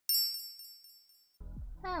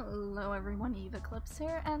Hello everyone, Eclipse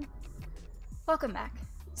here, and welcome back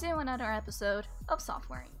to another episode of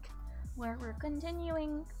Software Inc., where we're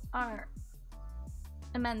continuing our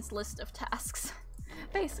immense list of tasks.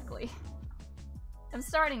 Basically, I'm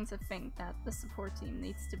starting to think that the support team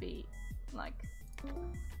needs to be, like,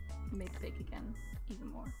 made big again, even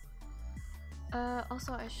more.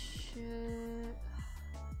 Also I should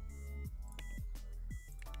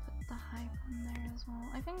put the hype on there as well.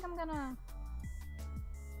 I think I'm gonna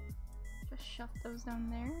just shove those down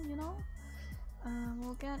there, you know?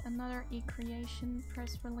 We'll get another e-creation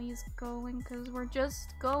press release going, because we're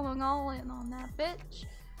just going all in on that bitch.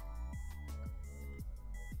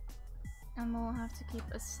 And we'll have to keep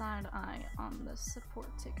a side eye on the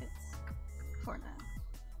support tickets for now.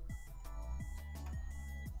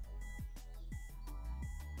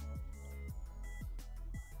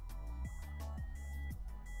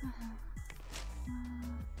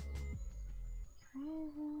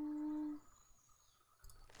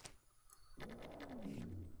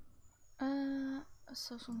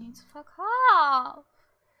 Social needs, fuck off!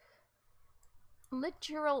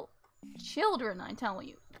 Literal children, I tell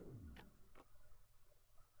you.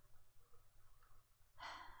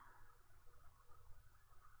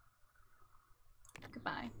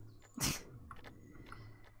 Goodbye.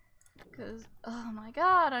 Because, oh my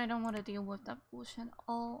god, I don't want to deal with that bullshit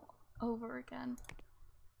all over again.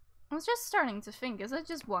 I was just starting to think, is it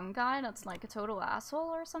just one guy that's like a total asshole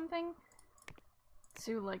or something?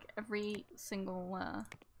 To like every single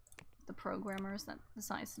the programmers that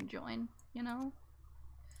decides to join, you know?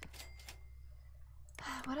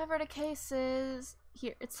 Whatever the case is,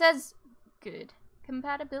 here it says good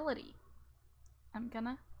compatibility. I'm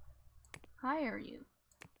gonna hire you.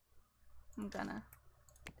 I'm gonna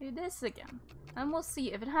do this again, and we'll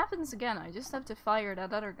see. If it happens again, I just have to fire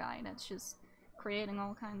that other guy that's just creating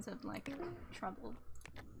all kinds of like trouble.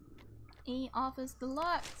 E-Office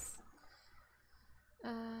Deluxe.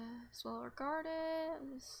 Well regarded,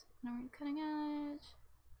 no cutting edge.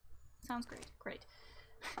 Sounds great, great.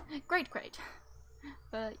 great.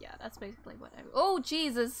 But yeah, that's basically what I— oh,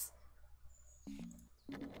 Jesus!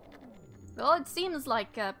 Well, it seems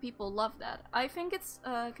like people love that. I think it's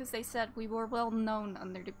because they said we were well known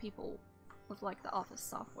under the people with like the Office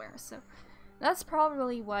software, so that's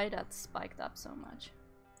probably why that spiked up so much.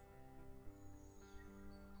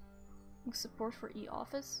 Support for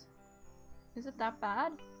e-Office? Is it that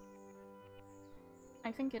bad?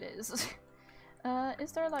 I think it is.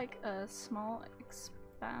 Is there like a small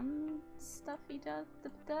expand stuffy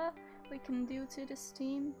we can do to this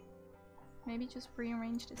team? Maybe just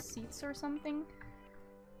rearrange the seats or something?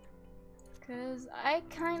 Because I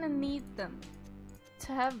kind of need them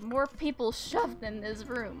to have more people shoved in this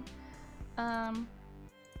room. So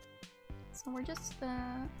we're just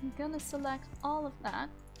gonna select all of that.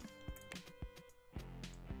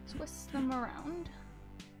 Twist them around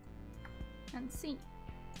and see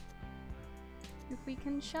if we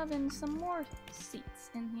can shove in some more seats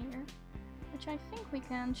in here, which I think we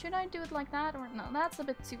can. Should I do it like that or no? That's a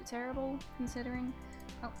bit too terrible considering—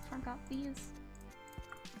 oh, forgot these.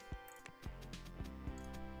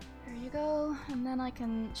 There you go, and then I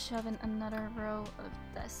can shove in another row of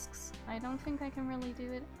desks. I don't think I can really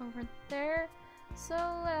do it over there, so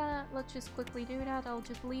let's just quickly do that. I'll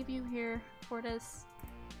just leave you here for this,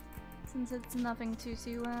 since it's nothing too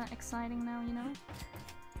exciting now, you know?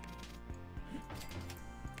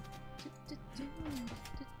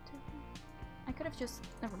 I could have just—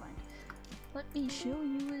 never mind. Let me show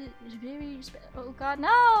you a very— oh god, no!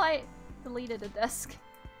 I deleted a desk.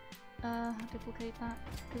 Duplicate that,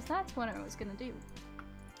 because that's what I was gonna do.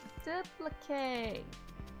 Duplicate!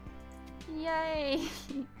 Yay!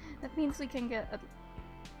 That means we can get a—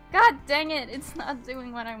 god dang it! It's not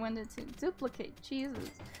doing what I wanted to. Duplicate, Jesus.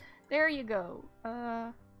 There you go.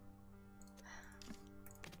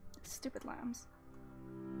 Stupid lambs.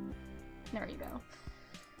 There you go.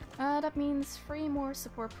 That means 3 more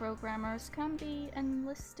support programmers can be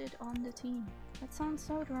enlisted on the team. That sounds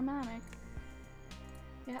so dramatic.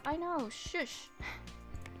 Yeah, I know. Shush.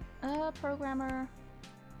 Programmer.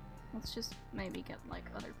 Let's just maybe get like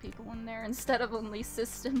other people in there instead of only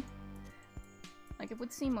system. Like, it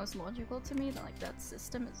would seem most logical to me that like that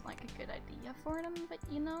system is like a good idea for them, but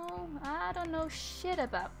you know, I don't know shit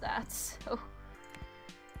about that, so...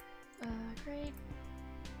 great.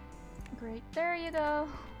 Great, there you go.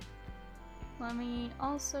 Let me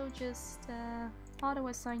also just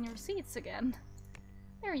auto-assign your seats again.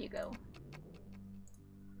 There you go.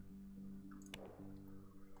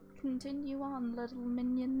 Continue on, little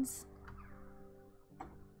minions.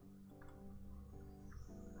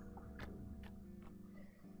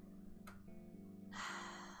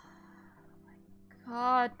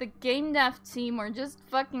 God, the game dev team are just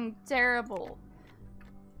fucking terrible.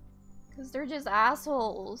 Because they're just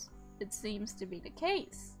assholes. It seems to be the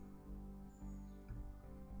case.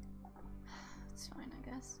 It's fine, I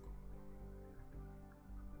guess.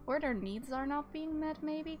 Or their needs are not being met,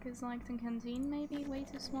 maybe? Because, like, the canteen may be way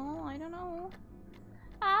too small? I don't know.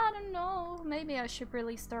 I don't know. Maybe I should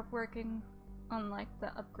really start working on, like,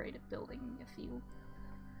 the upgraded building, you feel?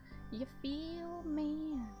 You feel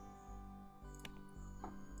me?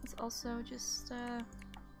 Let's also just,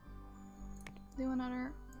 do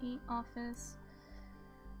another e-office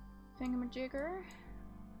thingamajigger.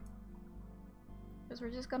 Because we're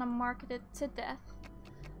just gonna market it to death.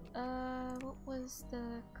 What was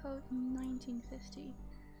the code? 1950.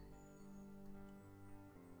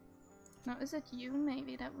 No, is it you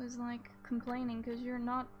maybe that was like complaining because you're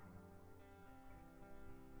not...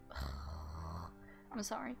 I'm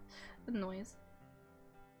sorry. The noise.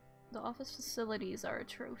 The office facilities are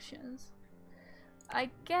atrocious. I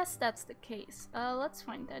guess that's the case. Let's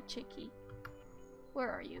find that chickie. Where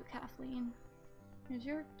are you, Kathleen? Here's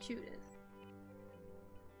your Judith.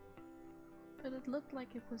 But it looked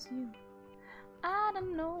like it was you. I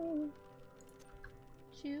don't know.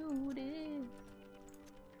 Judith.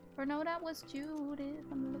 Or no, that was Judith.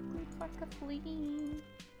 I'm looking for Kathleen.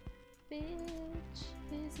 Bitch,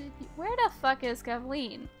 is it you? Where the fuck is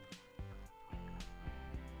Kathleen?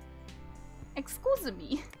 Excuse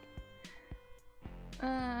me.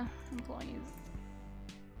 Employees.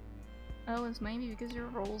 Oh, it's maybe because your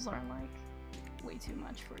roles are like way too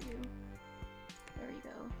much for you. There you go.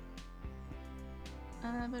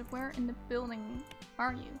 But where in the building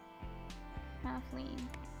are you? Kathleen.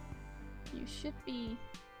 You should be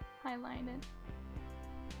highlighted.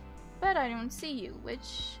 But I don't see you,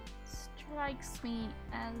 which strikes me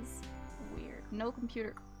as weird. No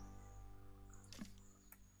computer.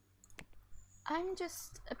 I'm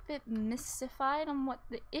just a bit mystified on what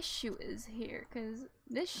the issue is here, because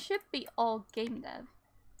this should be all game dev.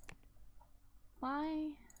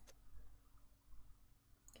 Why?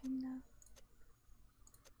 Game dev.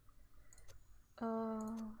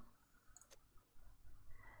 Oh.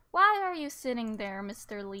 Why are you sitting there,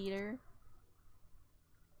 Mr. Leader?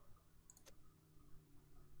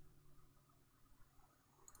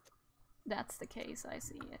 That's the case, I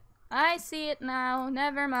see it. I see it now,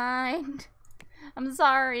 never mind. I'm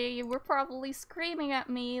sorry, you were probably screaming at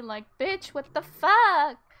me like, bitch, what the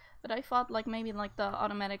fuck? But I thought like maybe like the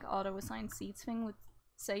automatic auto-assigned seats thing would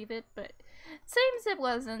save it, but seems it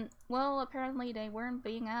wasn't. Well, apparently they weren't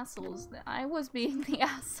being assholes. I was being the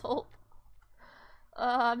asshole.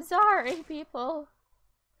 I'm sorry, people.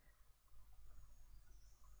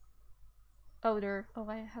 Odor. Oh,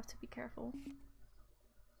 I have to be careful.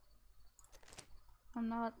 I'm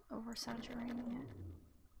not oversaturating it.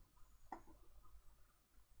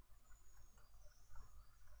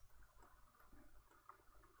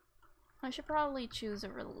 I should probably choose a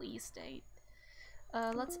release date.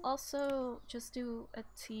 Let's also just do a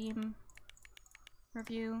team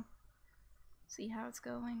review. See how it's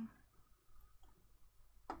going.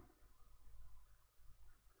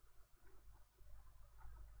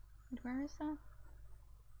 Wait, where is that?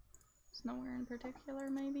 It's nowhere in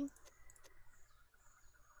particular, maybe?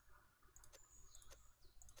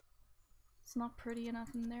 It's not pretty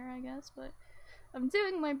enough in there, I guess, but I'm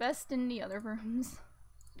doing my best in the other rooms.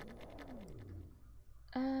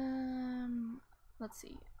 Let's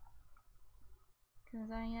see.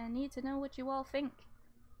 Because I need to know what you all think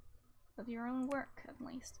of your own work, at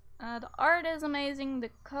least. The art is amazing,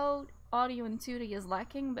 the code, audio, and 2D is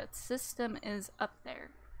lacking, but system is up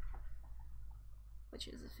there. Which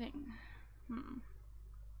is a thing.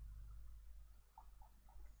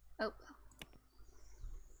 Oh.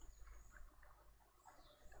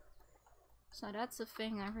 So that's a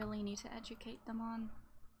thing I really need to educate them on.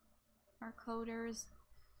 Our coders.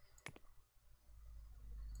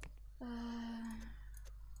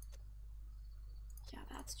 Yeah,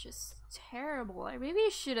 that's just terrible. I maybe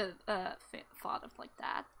should have thought of like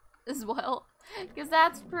that as well, because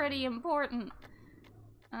that's pretty important.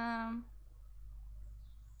 Let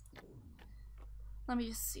me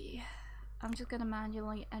just see. I'm just gonna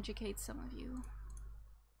manually educate some of you.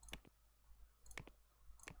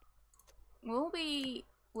 We'll be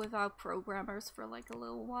without programmers for like a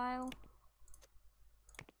little while.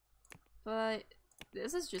 But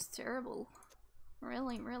this is just terrible.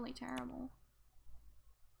 Really, really terrible.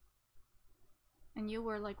 And you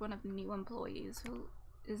were like one of the new employees who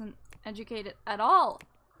isn't educated at all.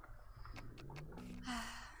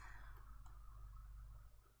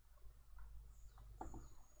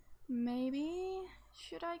 Maybe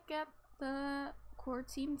should I get the core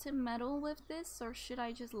team to meddle with this, or should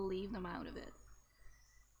I just leave them out of it?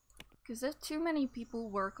 Because if too many people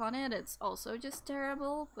work on it, it's also just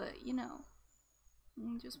terrible, but you know,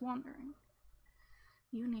 I'm just wondering.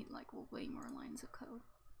 You need like way more lines of code.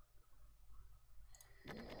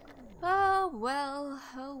 Oh well,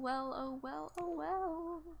 oh well, oh well, oh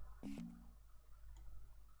well. Oh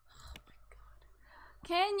my god.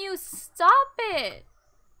 Can you stop it?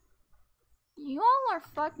 Y'all are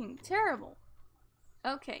fucking terrible.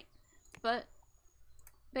 Okay, but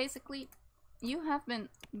basically, you have been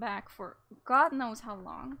back for God knows how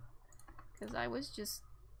long. Because I was just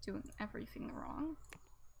doing everything wrong.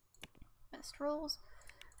 Best rolls.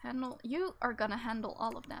 Handle. You are gonna handle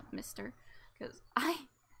all of that, mister. Because I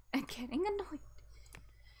am getting annoyed.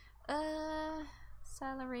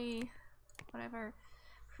 Salary. Whatever.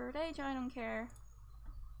 For age, I don't care.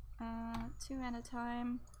 2 at a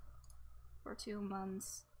time. For 2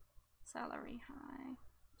 months. Salary high.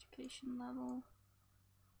 Education level.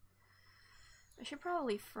 I should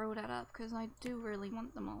probably throw that up because I do really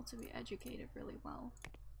want them all to be educated really well.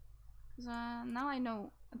 Because now I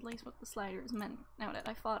know at least what the sliders meant now that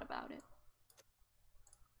I thought about it.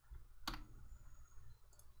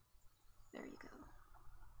 There you go.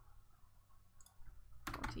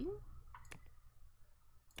 14.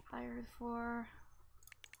 Hired for.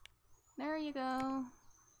 There you go.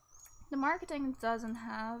 The marketing doesn't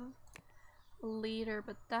have a leader,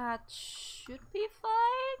 but that should be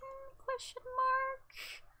fine? Question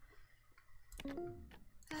mark?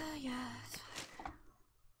 Yeah, it's fine.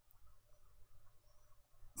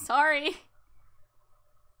 Sorry!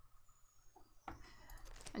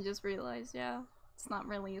 I just realized, yeah, it's not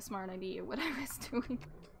really a smart idea what I was doing.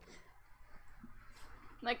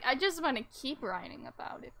 Like, I just want to keep writing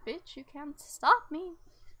about it, bitch. You can't stop me.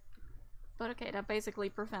 But okay, that basically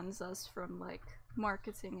prevents us from, like,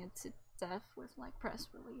 marketing it to death with, like, press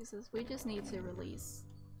releases. We just need to release,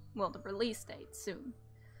 well, the release date soon.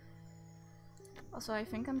 Also, I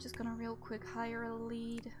think I'm just gonna real quick hire a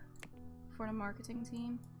lead for the marketing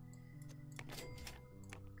team.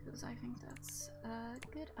 Because I think that's a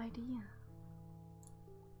good idea.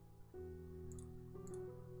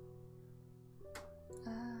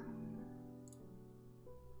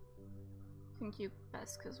 I think you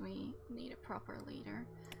best because we need a proper leader.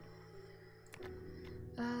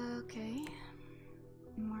 Okay.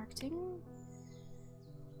 Marketing.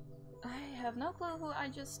 I have no clue who I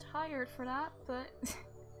just hired for that, but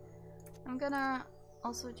I'm gonna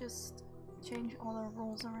also just change all our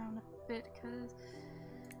roles around a bit because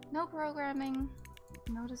no programming,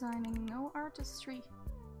 no designing, no artistry,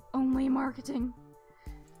 only marketing.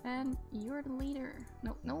 And you're the leader.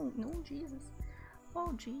 No, Jesus.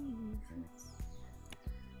 Oh, Jesus.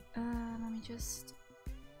 Let me just...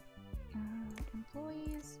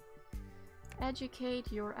 employees.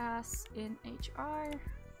 Educate your ass in HR.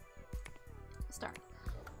 Start.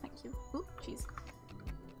 Thank you. Oop, jeez.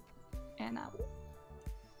 And now.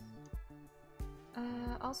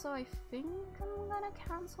 Also, I think I'm gonna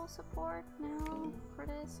cancel support now for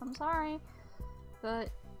this. I'm sorry. But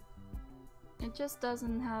it just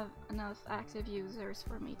doesn't have enough active users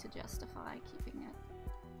for me to justify keeping it.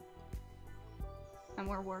 And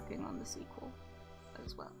we're working on the sequel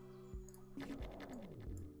as well.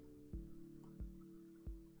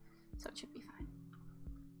 So it should be fine.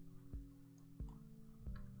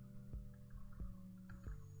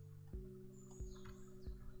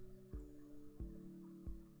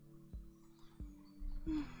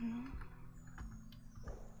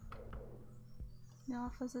 The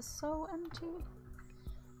office is so empty.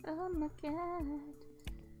 Oh my god.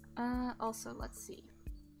 Also, let's see.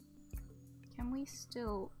 Can we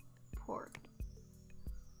still port?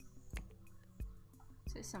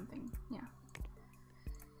 Say something, yeah.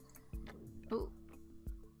 Oh.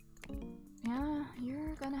 Yeah,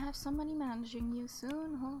 you're gonna have somebody managing you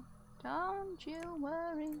soon, huh? Don't you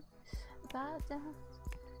worry about that.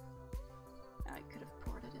 I could have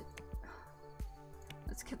ported it.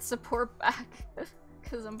 Let's get support back.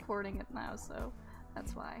 Because I'm porting it now, so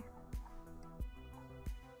that's why.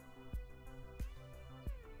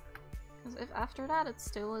 Because if after that it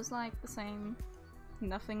still is like the same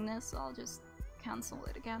nothingness, I'll just cancel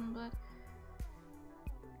it again, but...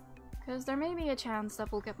 Because there may be a chance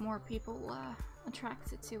that we'll get more people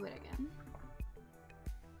attracted to it again.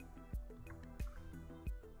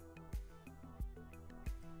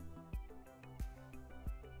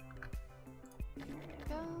 There we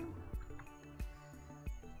go.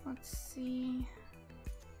 Let's see.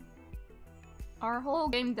 Our whole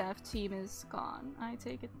game dev team is gone. I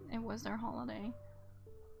take it was their holiday.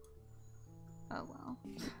 Oh well.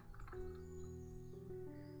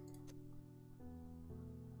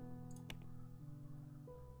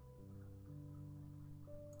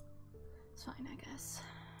 It's fine, I guess.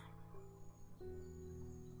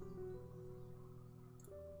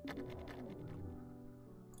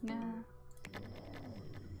 Nah.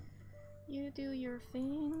 You do your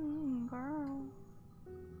thing, girl.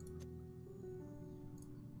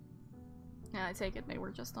 Yeah, I take it they were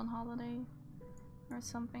just on holiday. Or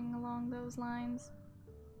something along those lines.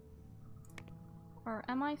 Or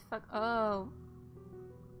am I oh.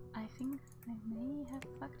 I think I may have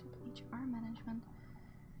fucked up HR management.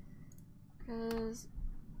 Because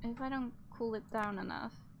if I don't cool it down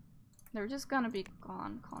enough, they're just gonna be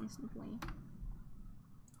gone constantly.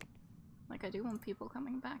 Like, I do want people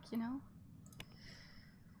coming back, you know?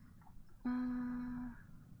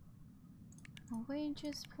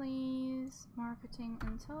 Wages, please. Marketing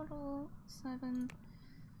in total, 7.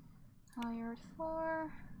 Hired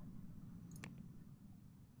 4.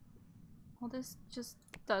 Well, this just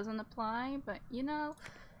doesn't apply, but you know,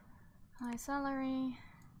 high salary,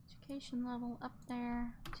 education level up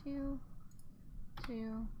there, 2,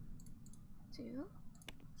 2, 2.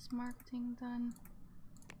 Is marketing done?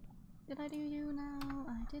 Did I do you now?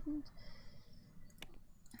 I didn't.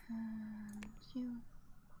 And you.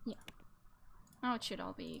 Yeah. Now it should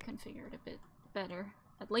all be configured a bit better.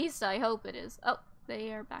 At least I hope it is. Oh,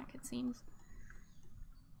 they are back, it seems.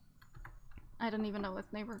 I don't even know if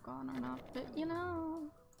they were gone or not, but you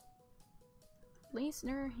know. At least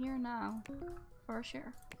they're here now. For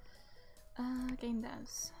sure. Game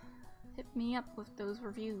devs. Hit me up with those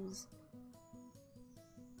reviews.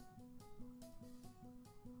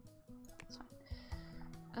 It's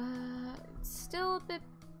fine. It's still a bit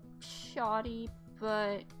shoddy,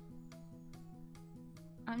 but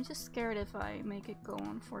I'm just scared if I make it go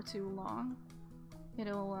on for too long,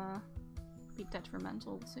 it'll be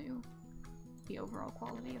detrimental to the overall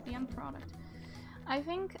quality of the end product. I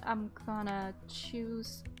think I'm gonna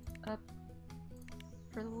choose a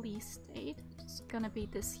release date. It's gonna be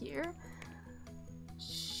this year.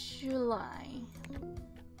 July.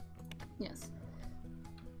 Yes.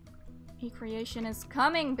 E-creation is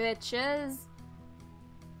coming, bitches!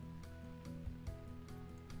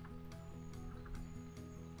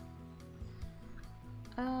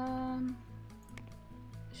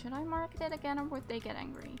 Should I market it again or would they get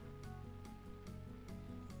angry?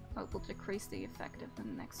 Oh, it will decrease the effect of the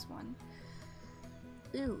next one.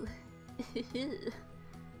 Ooh.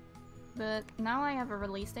 But now I have a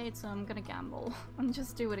release date, so I'm gonna gamble and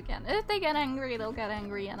just do it again. If they get angry, they'll get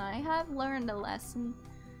angry, and I have learned a lesson.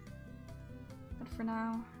 But for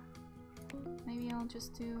now, maybe I'll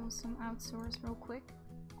just do some outsource real quick.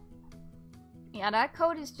 Yeah, that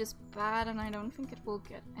code is just bad, and I don't think it will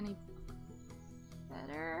get any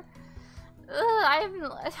better. I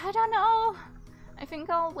don't know. I think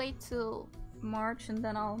I'll wait till March, and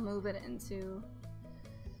then I'll move it into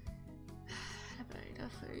the beta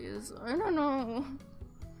phase. I don't know.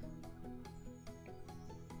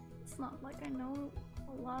 It's not like I know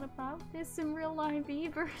a lot about this in real life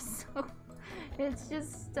either, so it's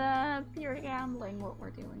just pure gambling what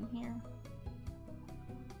we're doing here.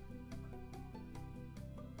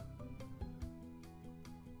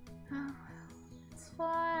 Oh, it's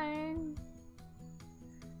fine.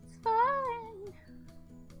 It's fine.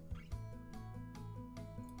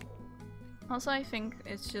 Also, I think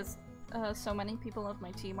it's just so many people of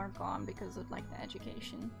my team are gone because of like the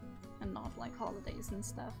education and not like holidays and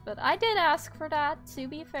stuff. But I did ask for that, to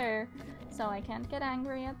be fair, so I can't get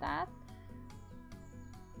angry at that.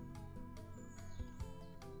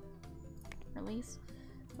 Release.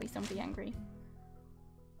 Please don't be angry.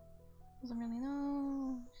 Doesn't really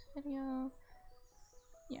know. Video.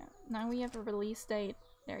 Yeah, now we have a release date.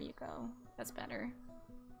 There you go. That's better.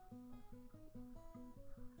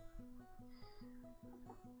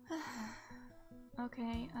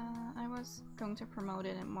 Okay, I was going to promote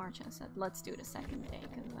it in March. I said, let's do the second day,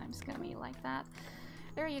 because I'm just gonna be like that.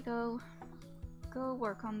 There you go. Go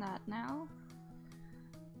work on that now.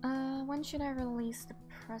 When should I release the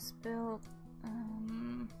press build?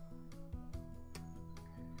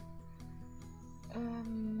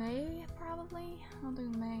 May, probably? I'll do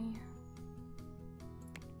May.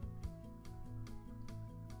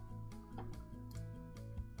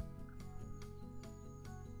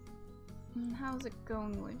 How's it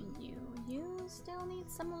going with you? You still need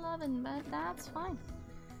some loving, but that's fine.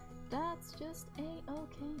 That's just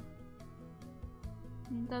a-okay.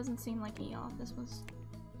 Doesn't seem like eOffice was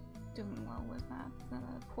doing well with that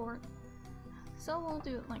port. So we'll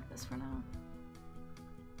do it like this for now.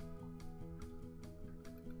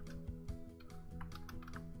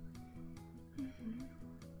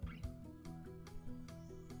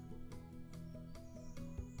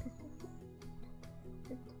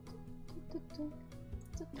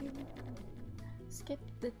 to do. Skip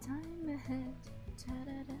the time ahead.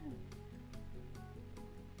 Ta-da-da.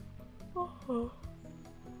 Oh.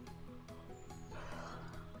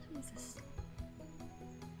 Jesus.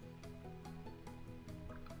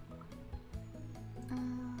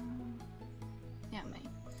 Yeah, May.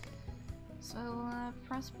 So,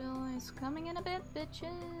 press bill is coming in a bit,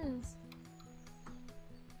 bitches.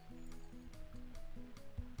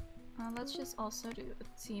 Let's just also do a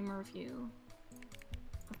team review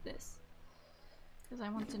of this. Because I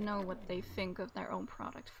want to know what they think of their own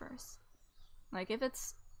product first. Like, if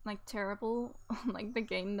it's, like, terrible, like the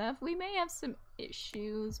game dev, we may have some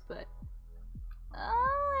issues, but...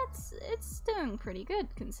 it's doing pretty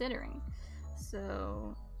good, considering.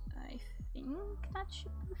 So, I think that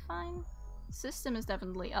should be fine. System is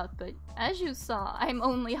definitely up, but as you saw, I'm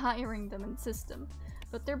only hiring them in system.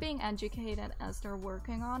 But they're being educated as they're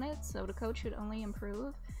working on it, so the code should only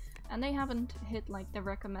improve. And they haven't hit like the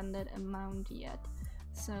recommended amount yet.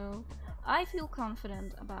 So I feel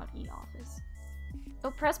confident about eOffice.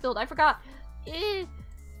 Oh, press build, I forgot!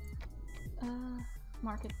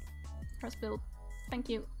 Market. Press build. Thank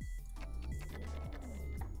you.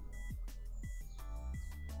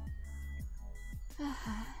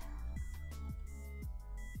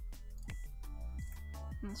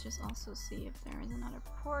 Let's just also see if there is another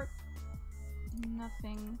port.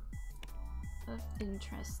 Nothing of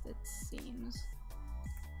interest, it seems.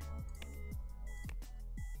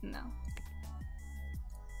 No.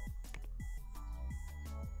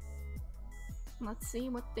 Let's see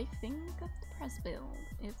what they think of the press build,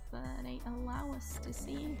 if they allow us to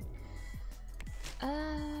see.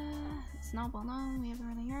 It's not well known, we haven't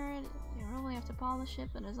really heard. They really have to polish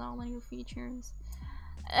it, but there's all the new features.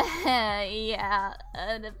 Yeah,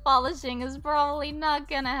 the polishing is probably not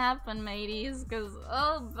gonna happen, mateys, because,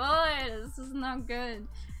 oh boy, this is not good.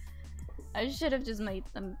 I should have just made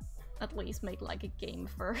them at least make like a game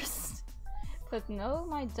first. But no,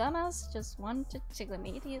 my dumbass just wanted to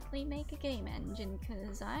immediately make a game engine,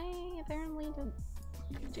 because I apparently don't...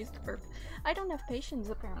 Jeez, the burp. I don't have patience,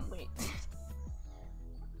 apparently.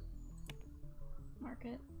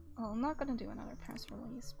 Market. Well, I'm not gonna do another press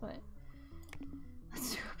release, but...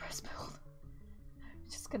 Let's do a press build.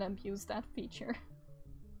 Just gonna abuse that feature.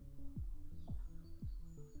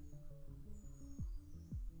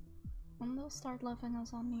 And they'll start loving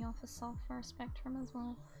us on the Office software spectrum as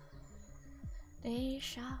well. They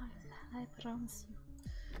shall, I promise you.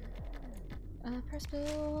 Press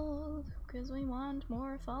build, because we want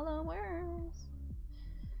more followers.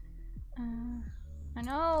 I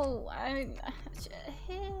know,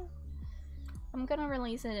 I'm gonna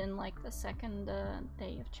release it in like the second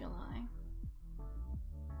day of July.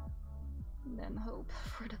 Then hope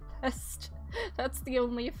for the best. That's the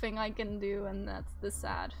only thing I can do, and that's the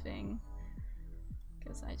sad thing.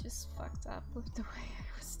 Because I just fucked up with the way I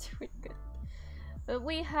was doing it. But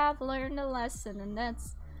we have learned a lesson, and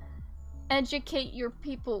that's educate your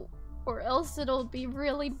people, or else it'll be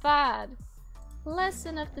really bad.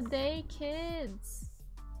 Lesson of the day, kids.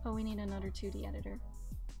 Oh, we need another 2D editor.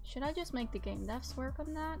 Should I just make the game devs work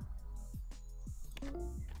on that?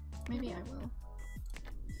 Maybe I will.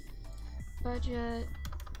 Budget.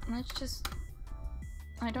 Let's just...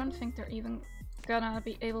 I don't think they're even gonna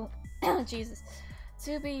be able... Jesus.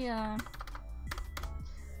 To be,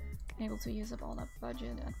 able to use up all that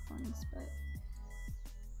budget at once, but...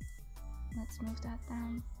 Let's move that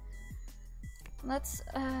down. Let's,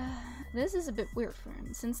 this is a bit weird for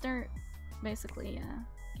him, since they're basically,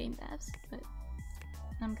 game devs, but...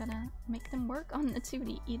 I'm gonna make them work on the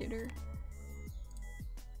 2D editor.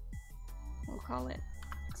 We'll call it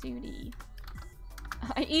 2D.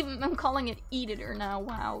 I'm calling it editor now,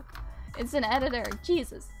 wow. It's an editor,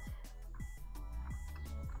 Jesus.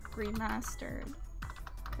 Remastered.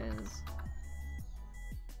 Because...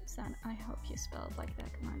 I hope you spelled like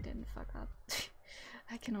that, come on, didn't fuck up.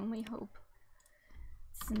 I can only hope.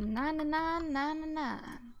 It's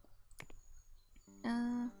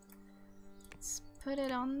 99999. Let's put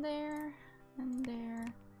it on there, and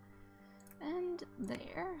there, and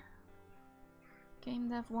there. Game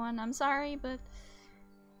Dev 1, I'm sorry, but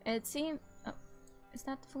it seems... Oh, is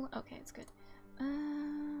that the full... Okay, it's good.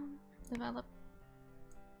 Develop...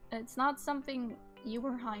 It's not something you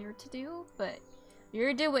were hired to do, but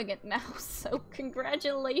you're doing it now, so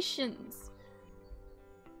congratulations!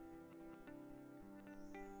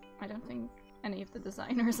 I don't think any of the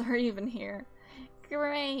designers are even here.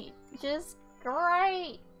 Great! Just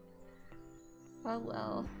great! Oh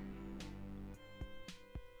well.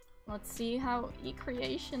 Let's see how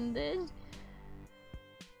eCreation did.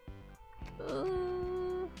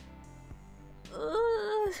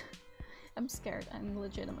 I'm scared. I'm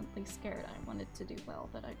legitimately scared. I wanted to do well,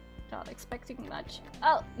 but I'm not expecting much.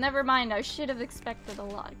 Oh, never mind. I should have expected a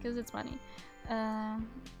lot, because it's funny. I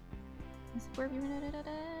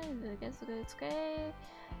guess it's okay.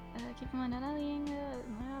 Keep in mind that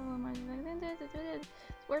it's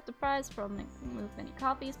worth the price. Probably move many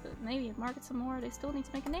copies, but maybe if market some more, they still need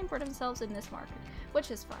to make a name for themselves in this market,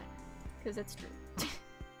 which is fine, because it's true.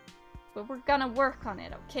 But we're gonna work on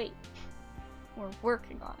it, okay? We're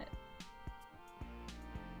working on it.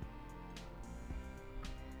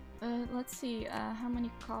 Let's see, how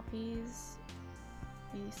many copies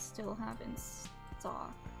we still have in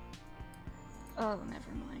stock. Oh,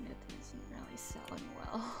 never mind, it isn't really selling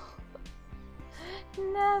well.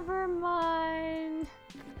 Never mind!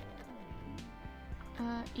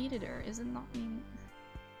 Editor, is it not mean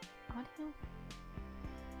audio?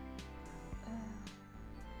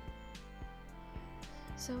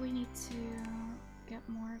 So we need to get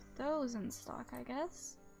more of those in stock, I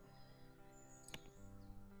guess.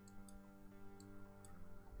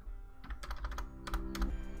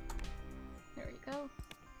 There we go.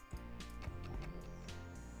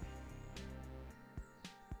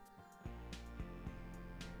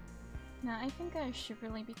 Now, I think I should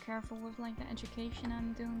really be careful with like the education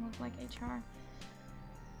I'm doing with like HR.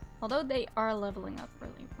 Although they are leveling up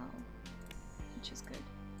really well, which is good.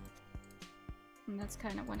 And that's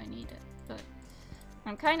kind of what I needed, but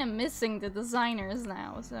I'm kind of missing the designers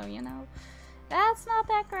now, so you know, that's not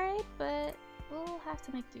that great, but we'll have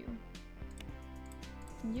to make do.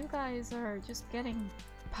 You guys are just getting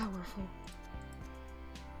powerful.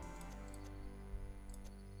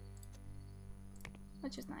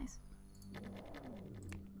 Which is nice.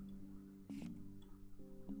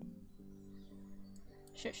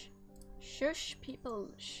 Shush. Shush, people,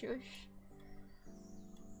 shush.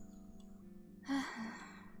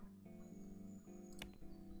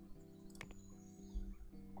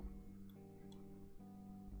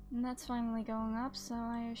 And that's finally going up, so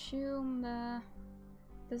I assume the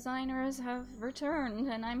designers have returned,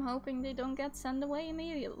 and I'm hoping they don't get sent away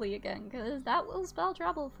immediately again, because that will spell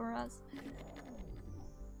trouble for us.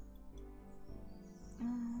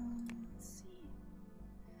 Let's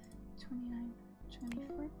see. 29,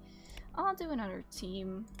 24. I'll do another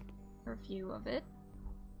team review of it.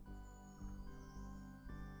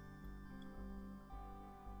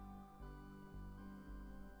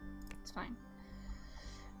 It's fine.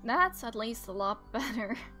 That's at least a lot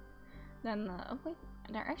better than the... Oh wait,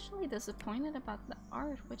 they're actually disappointed about the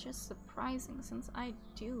art, which is surprising since I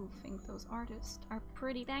do think those artists are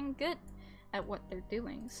pretty dang good at what they're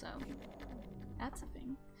doing, so that's a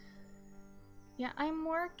thing. Yeah, I'm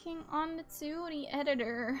working on the 2D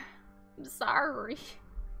editor. I'm sorry.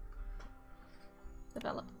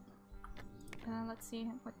 Develop. Let's see,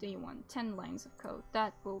 what do you want? 10 lines of code.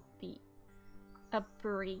 That will be a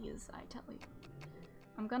breeze, I tell you.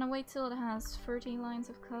 I'm gonna wait till it has 30 lines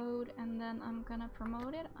of code and then I'm gonna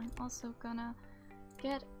promote it. I'm also gonna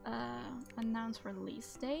get announced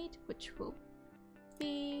release date, which will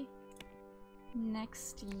be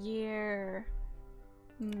next year,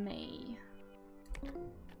 May.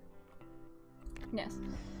 Yes.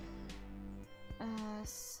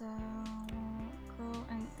 So we'll go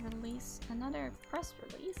and release another press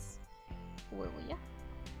release, will ya?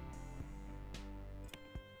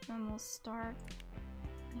 And we'll start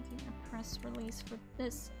making a press release for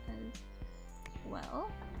this as well.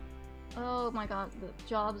 Oh my god, the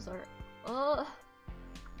jobs are... Ugh.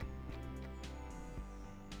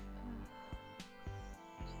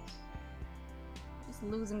 Just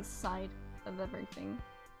losing sight of everything.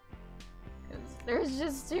 Because there's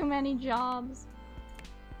just too many jobs.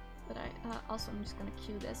 But I also I'm just gonna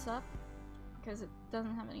queue this up because it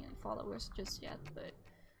doesn't have any followers just yet, but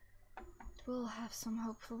it will have some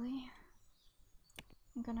hopefully.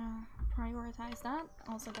 I'm gonna prioritize that.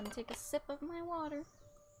 Also gonna take a sip of my water.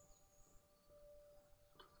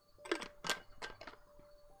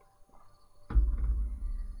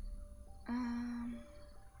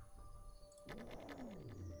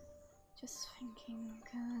 Just thinking,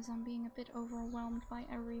 because I'm being a bit overwhelmed by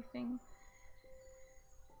everything.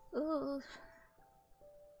 Ugh.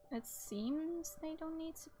 It seems they don't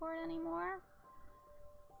need support anymore.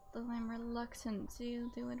 Though I'm reluctant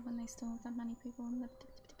to do it when they still have that many people in the...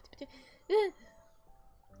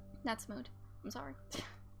 That's mood. I'm sorry.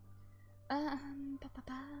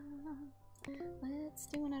 Let's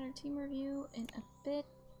do another team review in a bit.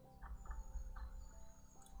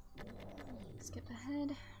 Skip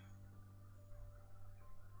ahead.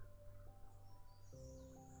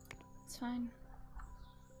 It's fine.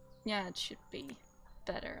 Yeah, it should be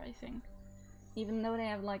better, I think. Even though they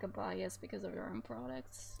have like a bias because of their own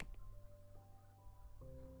products.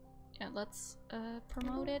 Yeah, let's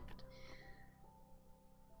promote it.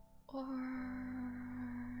 Or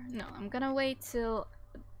no, I'm gonna wait till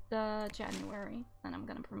the January, and I'm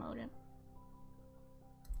gonna promote it.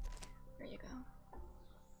 There you go.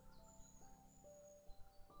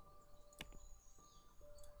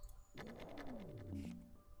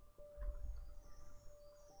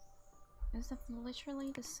 Is that literally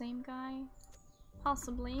the same guy?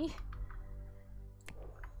 Possibly.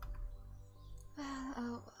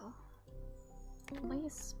 Oh well.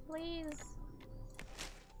 Please, please.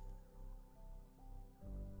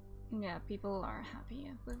 Yeah, people are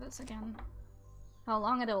happy with this again. How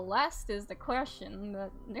long it'll last is the question,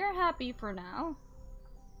 but they're happy for now.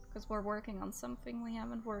 Because we're working on something we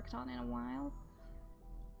haven't worked on in a while.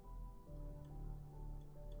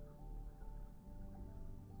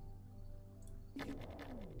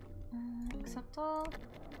 Accept all.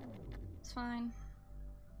 It's fine.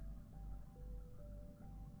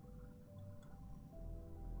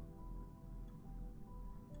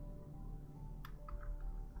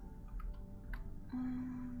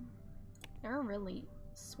 They're really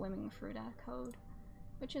swimming through that code,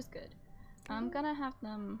 which is good. I'm gonna have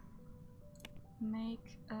them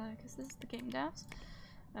make, because this is the game devs,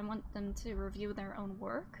 I want them to review their own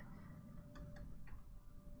work.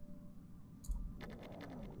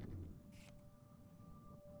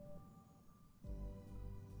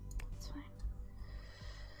 It's fine.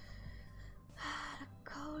 The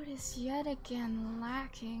code is yet again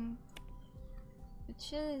lacking,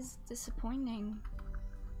 which is disappointing.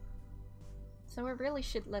 So I really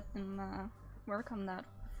should let them work on that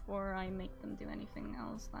before I make them do anything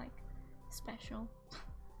else, like, special.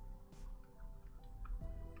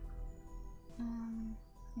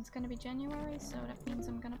 It's gonna be January, so that means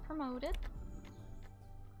I'm gonna promote it.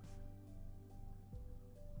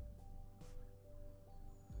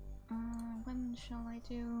 When shall I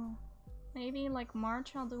do? Maybe like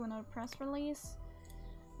March I'll do another press release,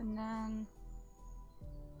 and then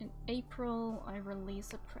in April I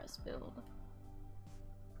release a press build.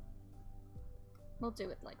 We'll do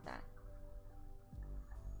it like that.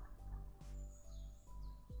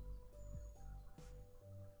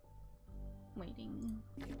 Waiting.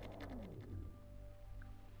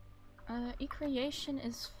 E-creation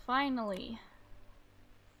is finally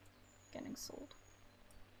getting sold.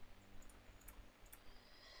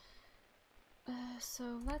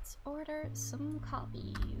 So let's order some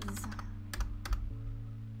copies.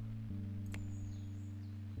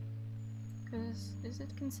 Because is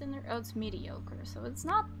it considered? Oh, it's mediocre, so it's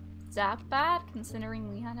not that bad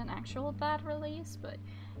considering we had an actual bad release, but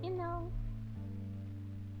you know,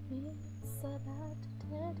 it's about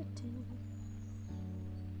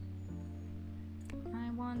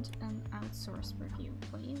I want an outsourced review,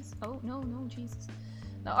 please. Oh, no, no, Jesus.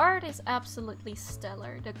 The art is absolutely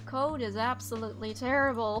stellar. The code is absolutely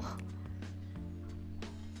terrible.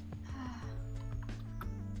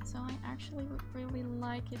 So I actually would really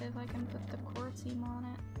like it if I can put the core team on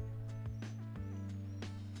it.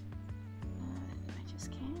 I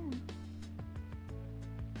just can't.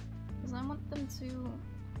 Because I want them to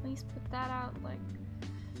at least put that out like...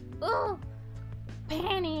 Oh!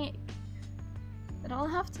 Panic! But I'll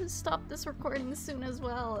have to stop this recording soon as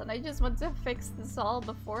well, and I just want to fix this all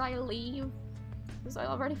before I leave. Because I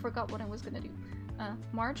already forgot what I was gonna do.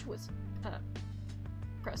 March was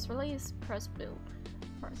press release, press build.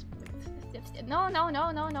 No, no,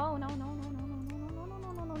 no, no, no, no, no, no, no, no, no, no,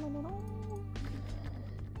 no, no, no, no, no, no.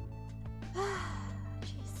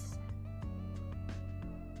 Jeez.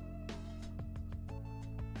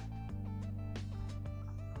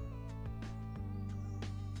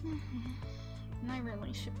 And I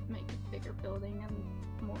really should make a bigger building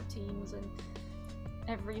and more teams and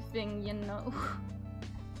everything, you know.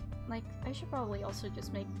 Like, I should probably also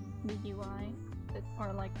just make the UI,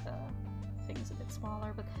 or like the things a bit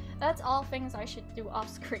smaller, but that's all things I should do off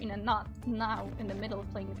screen and not now in the middle of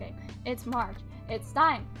playing the game. It's March. It's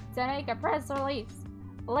time to make a press release.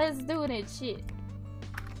 Let's do this shit.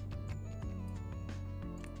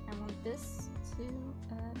 I want this to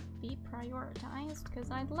be prioritized because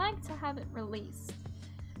I'd like to have it released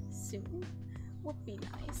soon. Would be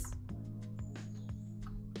nice.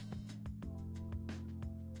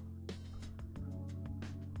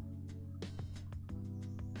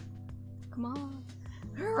 Come on,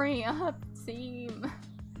 hurry up, team.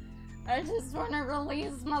 I just want to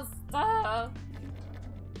release my stuff.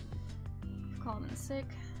 I've called in sick.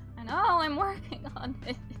 I know, I'm working on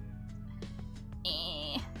it.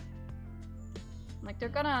 Like, they're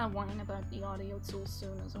gonna whine about the audio tool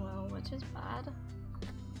soon as well, which is bad.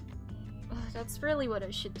 Ugh, that's really what I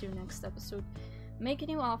should do next episode. Make a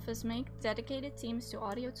new office, make dedicated teams to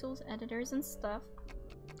audio tools, editors and stuff.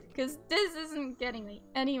 Because this isn't getting me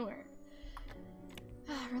anywhere.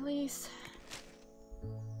 Release.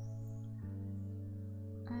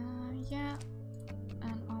 Yeah.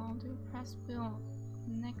 And I'll do press build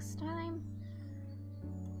next time.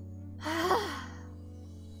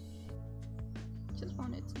 Just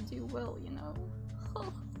wanted to do well, you know.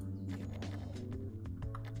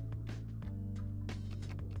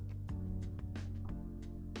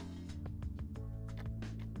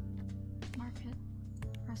 Market.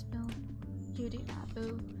 Press build. You do that,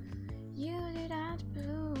 boo. You do that,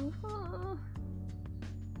 boo.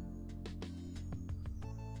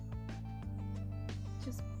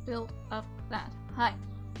 Just build up that height.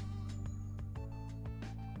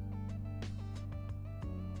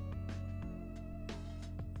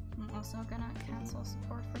 I'm also gonna cancel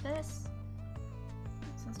support for this,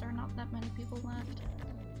 since there are not that many people left.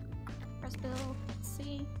 Press build, let's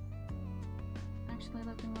see. Actually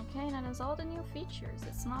looking okay, and that is all the new features.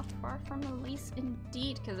 It's not far from release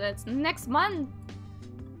indeed, because it's next month!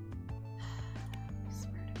 I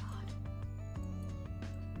swear to God.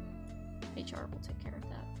 HR will take care of that.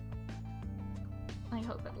 I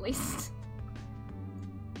hope at least.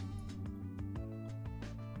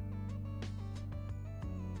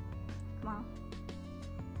 Come on.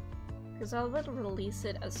 Because I'll release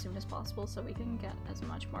it as soon as possible so we can get as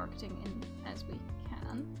much marketing in as we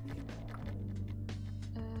can.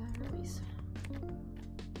 Release.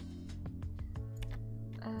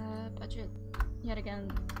 Budget. Yet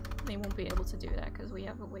again, they won't be able to do that because we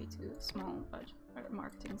have a way too small budget or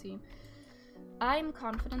marketing team. I'm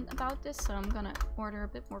confident about this, so I'm gonna order a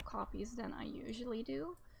bit more copies than I usually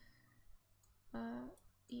do.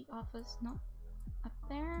 E-office, no, up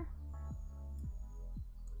there.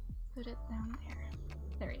 Put it down there.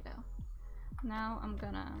 There you go. Now I'm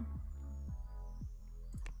gonna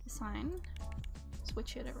assign,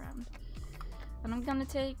 switch it around. And I'm gonna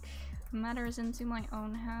take matters into my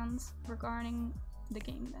own hands regarding the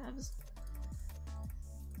game devs.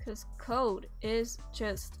 Because code is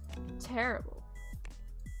just terrible.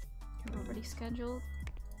 You're already scheduled.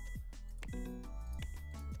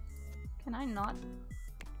 Can I not?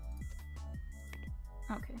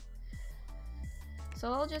 Okay.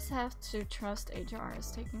 So I'll just have to trust HR is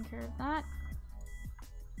taking care of that.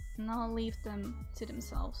 And I'll leave them to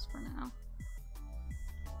themselves for now.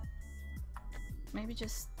 Maybe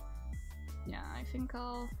just... yeah, I think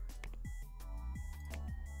I'll...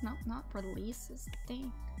 no, not release this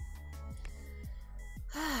thing.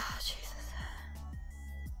 Ah, Jesus.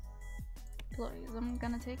 Employees, I'm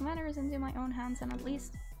gonna take matters into my own hands and at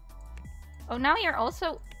least... oh, now you're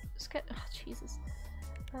also... oh, Jesus.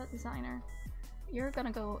 Designer. You're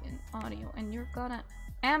gonna go in audio and you're gonna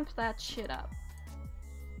amp that shit up.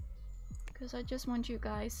 Because I just want you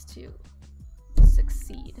guys to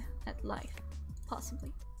succeed at life.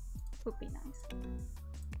 Possibly. Would be nice.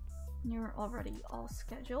 You're already all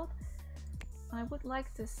scheduled. I would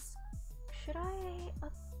like this. Should I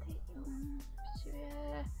update you?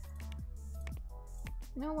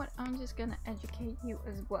 You know what? I'm just gonna educate you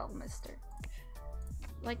as well, mister.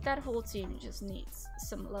 Like, that whole team just needs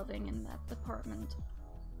some loving in that department.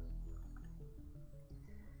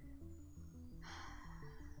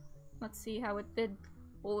 Let's see how it did,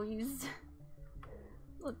 boys.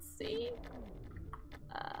 Let's see.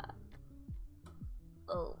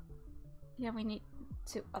 Oh. Yeah, we need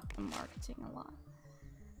to up the marketing a lot.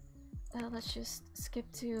 Let's just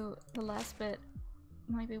skip to the last bit.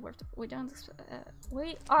 Might be worth it. We don't.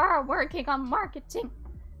 We are working on marketing.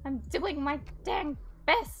 I'm doing my dang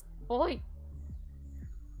best, boy.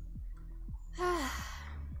 And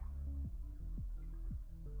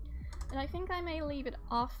I think I may leave it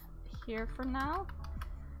off here for now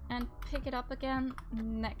and pick it up again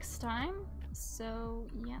next time. So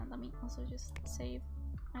yeah, let me also just save.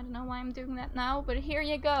 I don't know why I'm doing that now, but here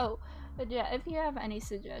you go. But yeah, if you have any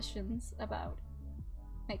suggestions about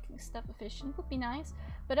making stuff efficient, would be nice.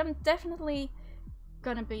 But I'm definitely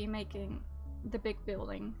gonna be making the big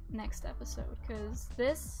building next episode, because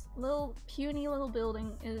this little puny little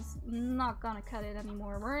building is not gonna cut it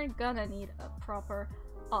anymore. We're gonna need a proper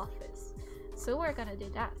office, so we're gonna do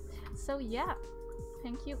that. So yeah,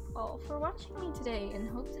 thank you all for watching me today, and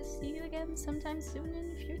hope to see you again sometime soon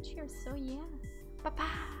in the future. So yeah, bye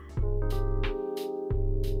bye.